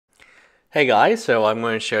Hey guys, so I'm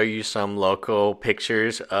going to show you some local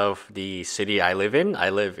pictures of the city I live in. I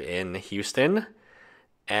live in Houston,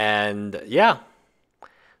 and yeah,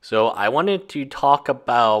 so I wanted to talk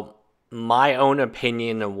about my own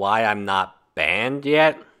opinion of why I'm not banned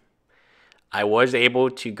yet. I was able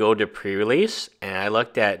to go to pre-release, and I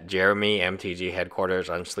looked at Jeremy MTG headquarters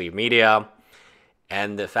on Sleeve Media,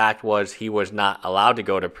 and the fact was he was not allowed to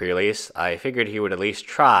go to pre-release. I figured he would at least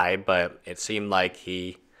try, but it seemed like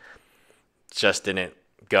he just didn't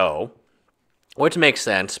go, which makes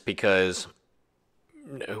sense because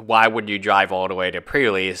why would you drive all the way to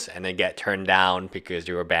pre-release and then get turned down because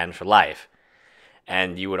you were banned for life?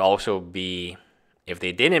 And you would also be, if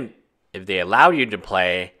they allowed you to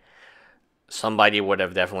play, somebody would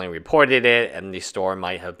have definitely reported it and the store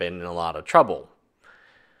might have been in a lot of trouble.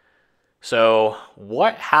 So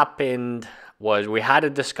what happened was we had a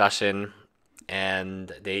discussion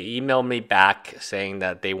and they emailed me back saying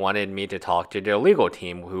that they wanted me to talk to their legal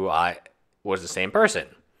team, who I was the same person.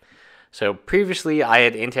 So previously, I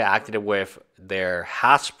had interacted with their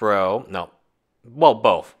both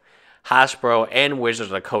Hasbro and Wizards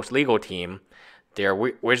of the Coast legal team. Their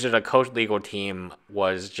Wizards of the Coast legal team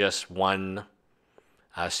was just one.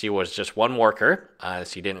 She was just one worker.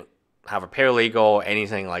 She didn't have a paralegal,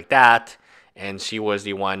 anything like that, and she was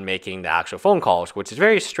the one making the actual phone calls, which is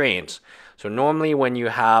very strange. So normally when you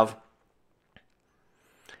have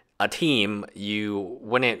a team, you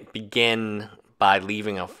wouldn't begin by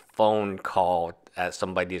leaving a phone call at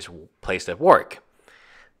somebody's place of work.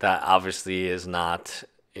 That obviously is not,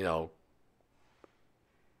 it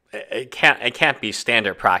can't be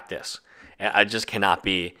standard practice. It just cannot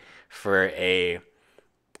be for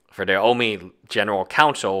their only general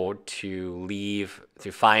counsel to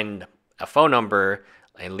find a phone number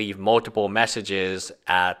and leave multiple messages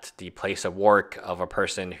at the place of work of a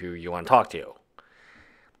person who you want to talk to.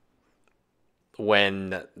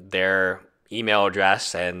 When their email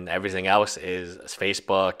address and everything else is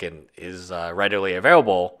Facebook and is readily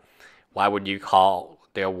available, why would you call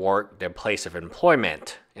their place of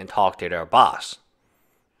employment and talk to their boss?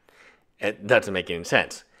 It doesn't make any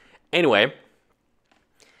sense. Anyway,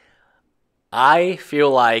 I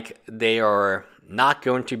feel like they are not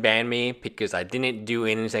going to ban me because I didn't do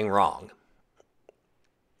anything wrong.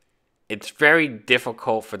 It's very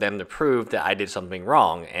difficult for them to prove that I did something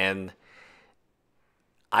wrong, and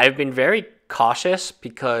I've been very cautious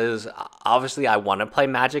because obviously I want to play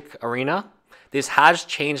Magic Arena. This has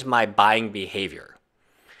changed my buying behavior.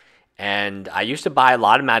 And I used to buy a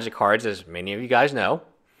lot of Magic cards, as many of you guys know.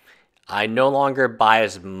 I no longer buy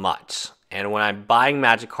as much. And when I'm buying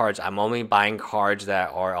Magic cards, I'm only buying cards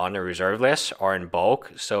that are on the reserve list or in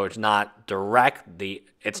bulk. So it's not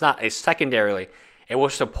it's secondarily. It will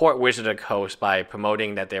support Wizard of the Coast by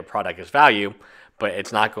promoting that their product is value, but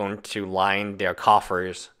it's not going to line their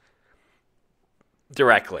coffers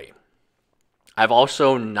directly. I've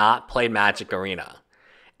also not played Magic Arena.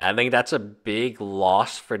 I think that's a big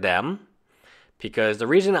loss for them because the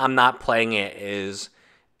reason I'm not playing it is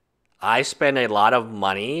I spend a lot of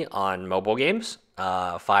money on mobile games,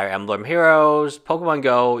 Fire Emblem Heroes, Pokemon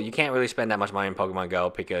Go. You can't really spend that much money on Pokemon Go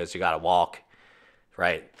because you gotta walk,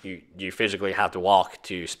 right? You physically have to walk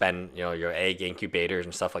to spend your egg incubators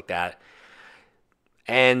and stuff like that.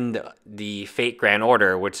 And the Fate Grand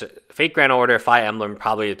Order, Fire Emblem,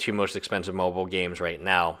 probably the two most expensive mobile games right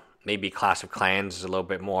now. Maybe Clash of Clans is a little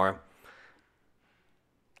bit more.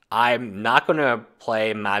 I'm not going to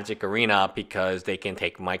play Magic Arena because they can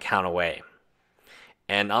take my account away.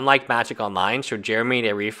 And unlike Magic Online, so Jeremy,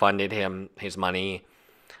 they refunded him his money.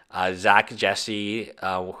 Zach Jesse,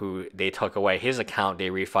 who they took away his account, they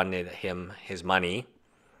refunded him his money.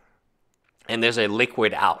 And there's a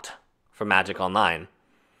liquid out for Magic Online.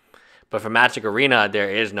 But for Magic Arena, there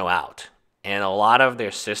is no out. And a lot of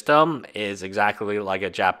their system is exactly like a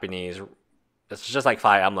Japanese, it's just like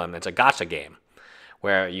Fire Emblem. It's a gacha game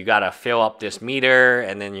where you got to fill up this meter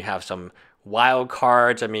and then you have some wild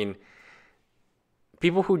cards. I mean,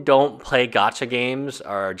 people who don't play gacha games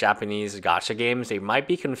or Japanese gacha games, they might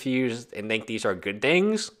be confused and think these are good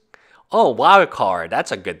things. Oh, wild card,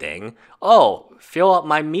 that's a good thing. Oh, fill up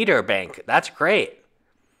my meter bank, that's great.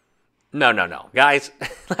 No. Guys,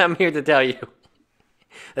 I'm here to tell you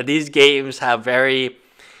that these games have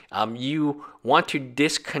you want to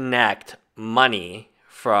disconnect money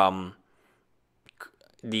from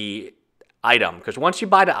the item, because once you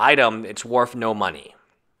buy the item, it's worth no money.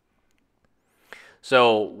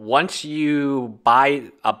 So once you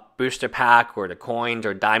buy a booster pack or the coins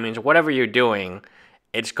or diamonds or whatever you're doing,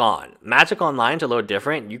 it's gone. Magic Online's a little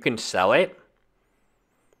different. You can sell it.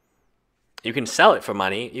 you can sell it for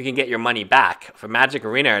money. You can get your money back. For Magic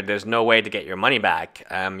Arena, there's no way to get your money back.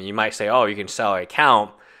 You might say, oh, you can sell an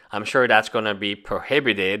account. I'm sure that's going to be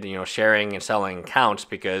prohibited, sharing and selling accounts,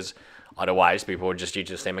 because otherwise people would just use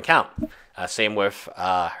the same account. Same with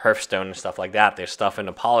Hearthstone and stuff like that. There's stuff in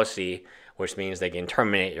the policy which means they can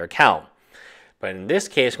terminate your account. But in this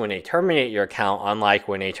case, when they terminate your account, unlike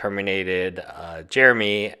when they terminated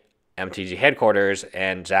Jeremy, MTG headquarters,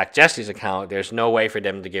 and Zach Jesse's account, there's no way for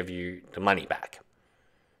them to give you the money back.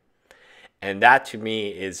 And that to me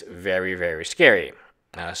is very, very scary.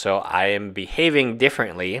 So I am behaving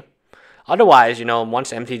differently. Otherwise,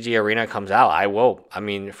 once MTG Arena comes out, I will. I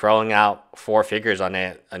mean, throwing out 4 figures on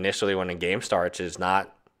it initially when the game starts is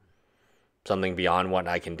not something beyond what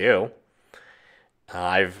I can do.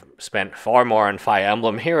 I've spent far more on Fire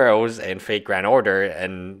Emblem Heroes and Fate Grand Order,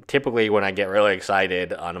 and typically when I get really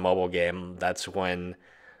excited on a mobile game, that's when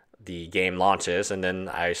the game launches, and then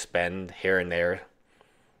I spend here and there.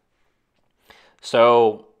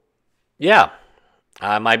 So, yeah,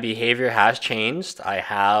 my behavior has changed. I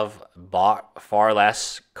have bought far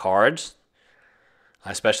less cards,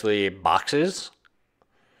 especially boxes.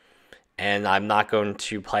 And I'm not going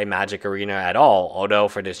to play Magic Arena at all. Although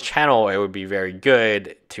for this channel, it would be very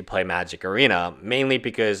good to play Magic Arena. Mainly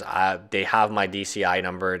because they have my DCI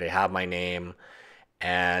number, they have my name.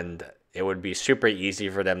 And it would be super easy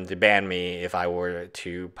for them to ban me if I were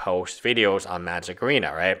to post videos on Magic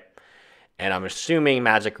Arena, right? And I'm assuming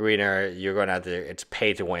Magic Arena, you're going to have to, it's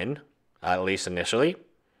pay to win, at least initially.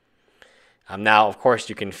 Now, of course,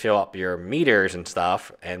 you can fill up your meters and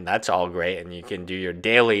stuff, and that's all great, and you can do your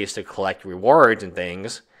dailies to collect rewards and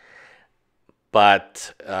things.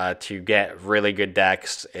 But to get really good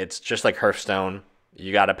decks, it's just like Hearthstone.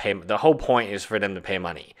 You got to pay. The whole point is for them to pay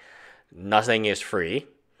money. Nothing is free,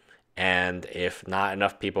 and if not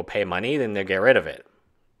enough people pay money, then they'll get rid of it,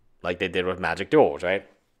 like they did with Magic Duels, right?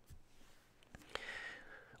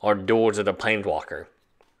 Or Duels of the Planeswalker.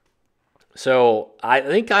 So I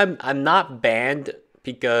think I'm not banned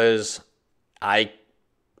because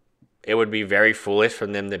it would be very foolish for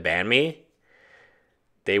them to ban me.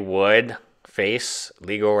 They would face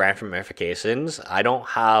legal ramifications. There's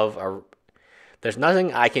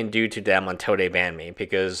nothing I can do to them until they ban me,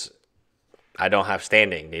 because I don't have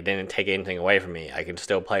standing. They didn't take anything away from me. I can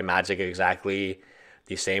still play Magic exactly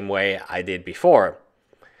the same way I did before.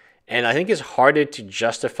 And I think it's harder to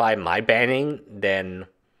justify my banning than...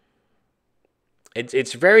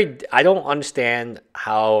 It's very... I don't understand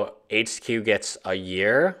how HQ gets a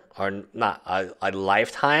year, or not, a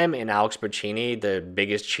lifetime, and Alex Pacini, the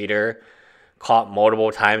biggest cheater, caught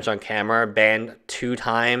multiple times on camera, banned 2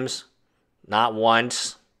 times, not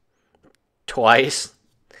once, twice,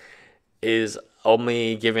 is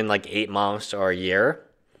only given like 8 months or a year.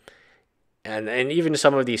 And even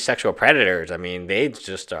some of these sexual predators, I mean, they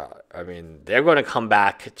just are... I mean, they're going to come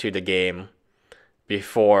back to the game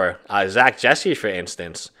before Zach Jesse, for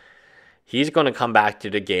instance. He's going to come back to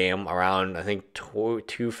the game around, I think,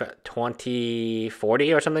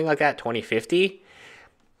 2040 or something like that, 2050.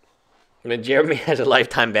 And Jeremy has a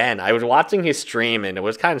lifetime ban. I was watching his stream, and it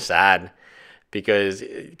was kind of sad, because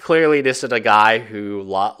clearly this is a guy who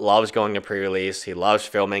loves going to pre-release. He loves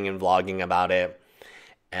filming and vlogging about it,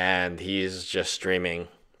 and he's just streaming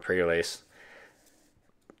pre-release.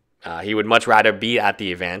 He would much rather be at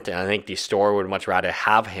the event, and I think the store would much rather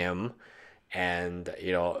have him. And,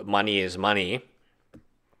 money is money.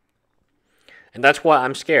 And that's why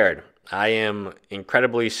I'm scared. I am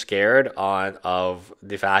incredibly scared of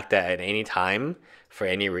the fact that at any time, for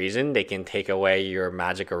any reason, they can take away your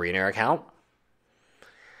Magic Arena account.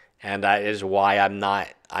 And that is why I'm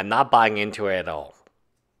not buying into it at all.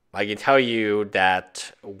 I can tell you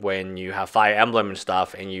that when you have Fire Emblem and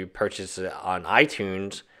stuff and you purchase it on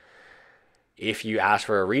iTunes, if you ask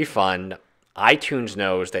for a refund, iTunes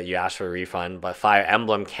knows that you asked for a refund, but Fire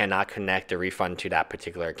Emblem cannot connect the refund to that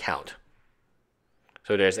particular account.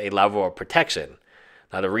 So there's a level of protection.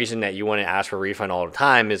 Now, the reason that you want to ask for a refund all the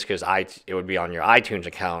time is because it would be on your iTunes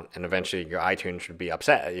account, and eventually your iTunes would be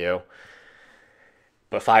upset at you.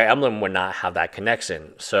 But Fire Emblem would not have that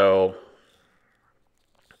connection. So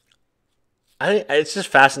it's just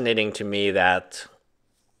fascinating to me that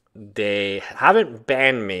they haven't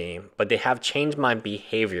banned me, but they have changed my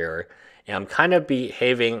behavior, and I'm kind of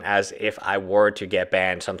behaving as if I were to get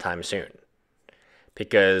banned sometime soon.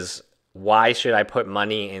 Because why should I put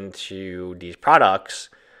money into these products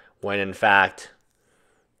when in fact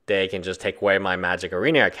they can just take away my Magic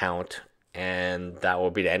Arena account, and that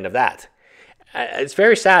will be the end of that? It's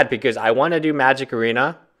very sad, because I want to do Magic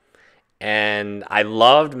Arena, And I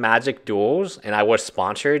loved Magic Duels, and I was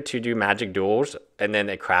sponsored to do Magic Duels, and then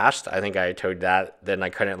it crashed. I think I told that. Then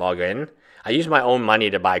I couldn't log in. I used my own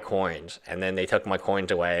money to buy coins, and then they took my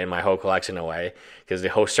coins away and my whole collection away because the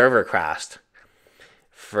whole server crashed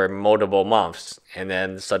for multiple months, and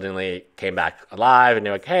then suddenly it came back alive, and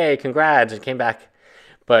they're like, "Hey, congrats!" It came back,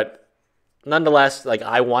 but nonetheless, like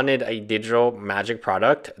I wanted a digital Magic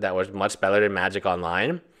product that was much better than Magic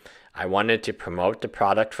Online. I wanted to promote the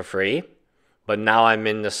product for free, but now I'm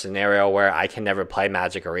in the scenario where I can never play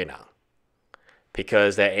Magic Arena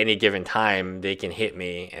because at any given time they can hit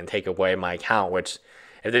me and take away my account, which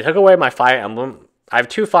if they took away my Fire Emblem, I have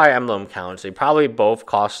 2 Fire Emblem accounts. They probably both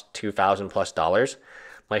cost $2,000+.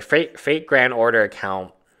 My Fate Grand Order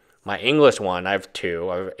account, my English one, I have 2.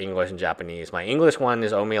 I have English and Japanese. My English one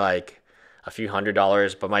is only like a few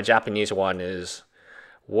 $100s, but my Japanese one is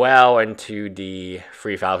well into the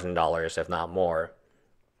 $3,000, if not more.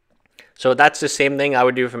 So that's the same thing I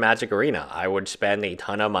would do for Magic Arena. I would spend a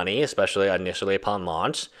ton of money, especially initially upon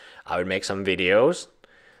launch. I would make some videos,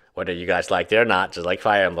 whether you guys liked it or not, just like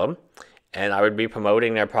Fire Emblem, and I would be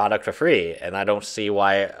promoting their product for free. And I don't see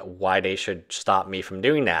why they should stop me from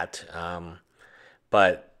doing that.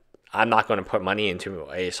 But I'm not going to put money into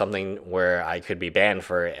something where I could be banned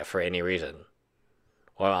for any reason.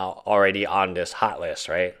 Well, already on this hot list,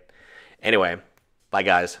 right? Anyway, bye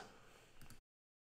guys.